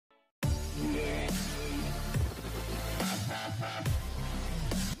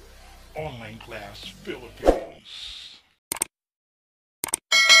online class Philippines.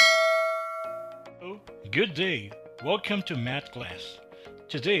 Oh, good day. Welcome to Math class.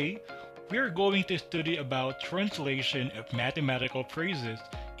 Today, we are going to study about translation of mathematical phrases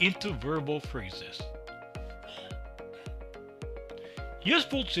into verbal phrases.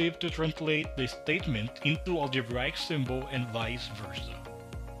 Useful tip to translate the statement into algebraic symbol and vice versa.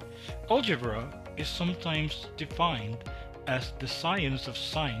 Algebra is sometimes defined as the science of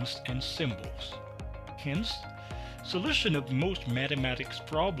signs and symbols. Hence, solution of most mathematics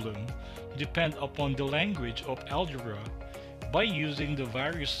problems depend upon the language of algebra by using the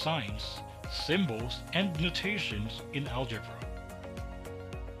various signs, symbols, and notations in algebra.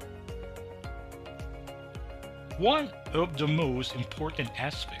 One of the most important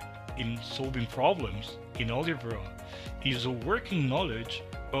aspects in solving problems in algebra is a working knowledge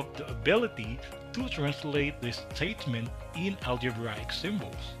of the ability to translate the statement in algebraic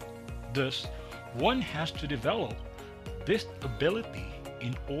symbols. Thus, one has to develop this ability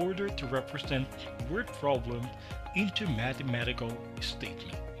in order to represent word problems into mathematical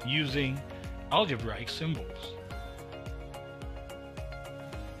statement using algebraic symbols.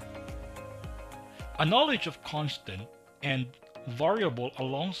 A knowledge of constant and variable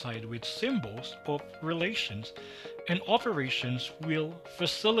alongside with symbols of relations and operations will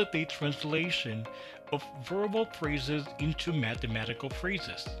facilitate translation of verbal phrases into mathematical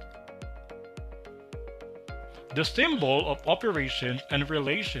phrases. The symbol of operations and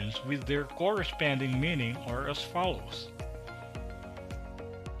relations with their corresponding meaning are as follows.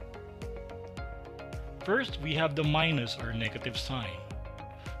 First, we have the minus or negative sign.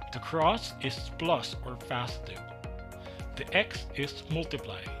 The cross is plus or positive. The x is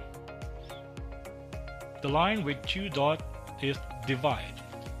multiply. The line with two dots is divide.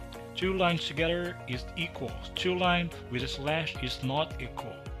 Two lines together is equal. Two lines with a slash is not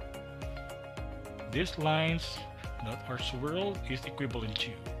equal. These lines that are swirled is equivalent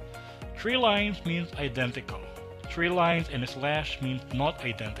to. Three lines means identical. Three lines and a slash means not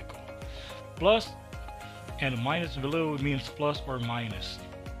identical. Plus and minus below means plus or minus.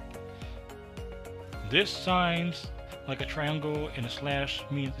 These signs, like a triangle and a slash,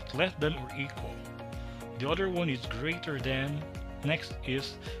 means it's less than or equal. The other one is greater than. Next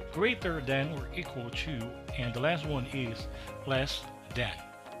is greater than or equal to, and the last one is less than.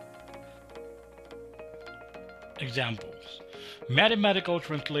 Examples. Mathematical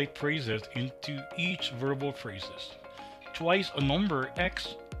translate phrases into each verbal phrases. Twice a number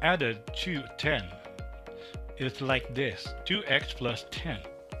x added to 10 is like this, 2x plus 10.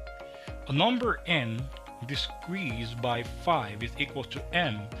 A number n decreased by 5 is equal to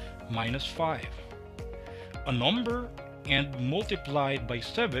n minus 5. A number n multiplied by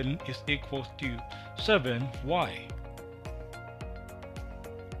 7 is equal to 7y.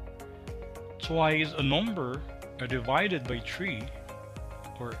 Twice a number divided by 3,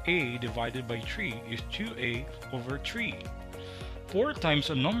 or a divided by 3, is 2a over 3. 4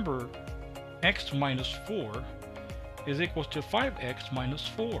 times a number x minus 4 is equal to 5x minus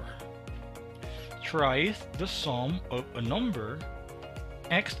 4. Thrice the sum of a number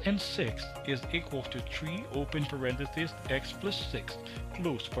x and 6 is equal to 3 open parenthesis x plus 6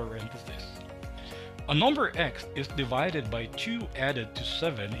 close parenthesis. A number x is divided by 2 added to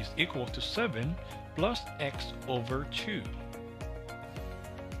 7 is equal to 7 plus x over 2.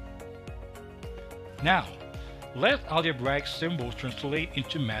 Now, let algebraic symbols translate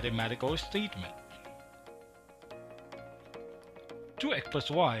into mathematical statement. 2x plus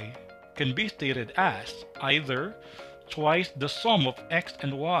y can be stated as either twice the sum of x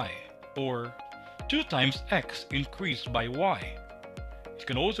and y, or 2 times x increased by y. It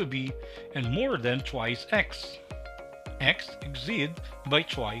can also be and more than twice x. X exceed by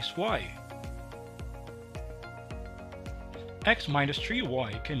twice y. X minus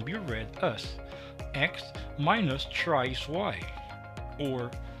 3y can be read as x minus thrice y,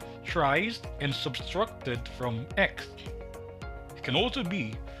 or thrice and subtracted from x. It can also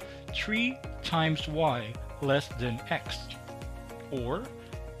be 3 times y less than x, or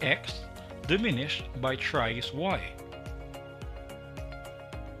x diminished by thrice y.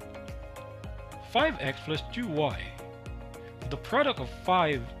 5x plus 2y. The product of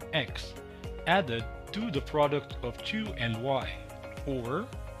 5x added to the product of 2 and y, or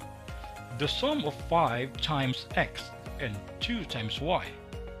the sum of 5 times x and 2 times y.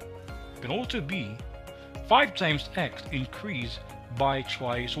 It can also be 5 times x increased by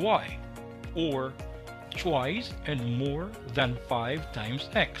twice y, or twice and more than 5 times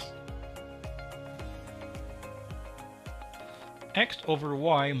x. X over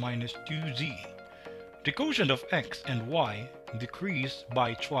y minus 2z. The quotient of x and y decrease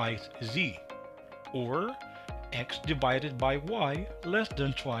by twice z, or x divided by y less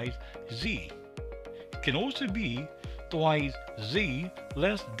than twice z. It can also be twice z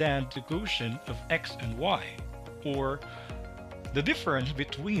less than the quotient of x and y, or the difference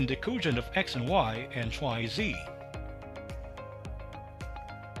between the quotient of x and y and twice z.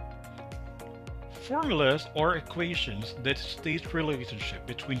 Formulas are equations that state relationship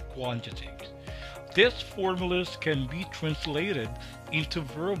between quantities. These formulas can be translated into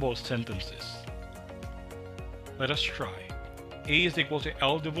verbal sentences. Let us try. A is equal to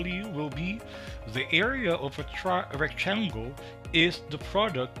LW will be the area of a rectangle is the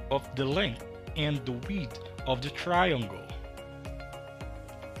product of the length and the width of the triangle.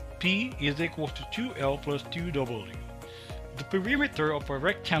 P is equal to 2L plus 2W. The perimeter of a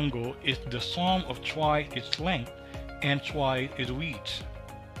rectangle is the sum of twice its length and twice its width.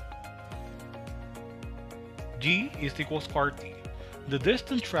 G is equals RT. The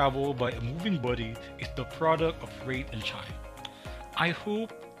distance traveled by a moving body is the product of rate and time. I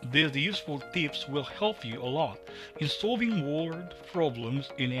hope these useful tips will help you a lot in solving word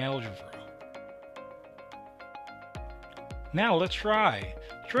problems in algebra. Now let's try.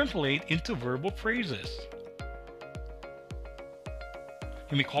 Translate into verbal phrases.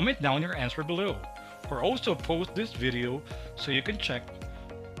 You may comment down your answer below, or also post this video so you can check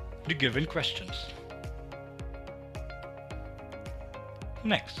the given questions.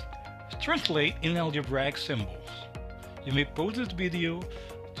 Next, translate in algebraic symbols. You may pause this video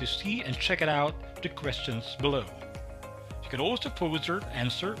to see and check it out the questions below. You can also pause your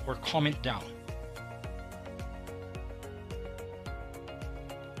answer or comment down.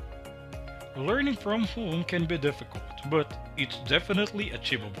 Learning from home can be difficult, but it's definitely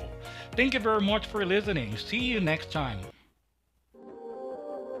achievable. Thank you very much for listening. See you next time.